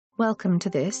Welcome to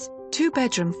this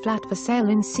two-bedroom flat for sale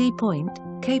in Sea Point,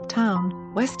 Cape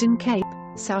Town, Western Cape,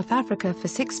 South Africa for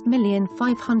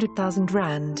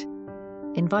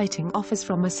R6,500,000. Inviting offers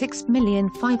from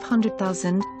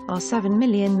R6,500,000 or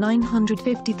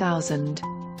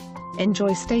R7,950,000.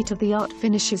 Enjoy state-of-the-art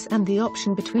finishes and the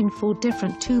option between 4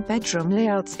 different two-bedroom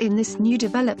layouts in this new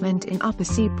development in Upper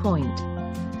Sea Point.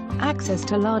 Access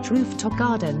to large rooftop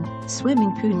garden,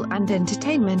 swimming pool and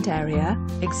entertainment area,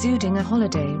 exuding a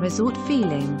holiday resort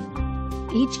feeling.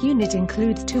 Each unit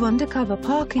includes 2 undercover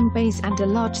parking bays and a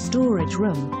large storage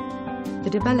room. The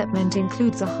development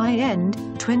includes a high-end,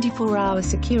 24-hour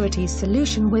security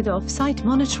solution with off-site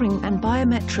monitoring and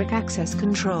biometric access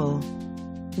control.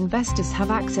 Investors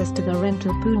have access to the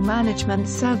rental pool management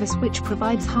service, which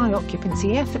provides high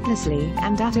occupancy effortlessly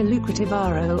and at a lucrative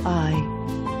ROI.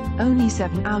 Only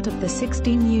 7 out of the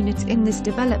 16 units in this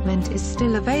development is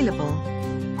still available.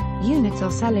 Units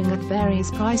are selling at various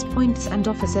price points and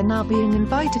offers are now being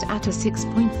invited at a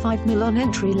 6.5 million on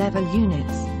entry-level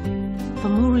units. For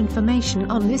more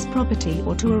information on this property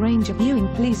or to arrange a viewing,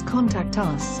 please contact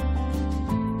us.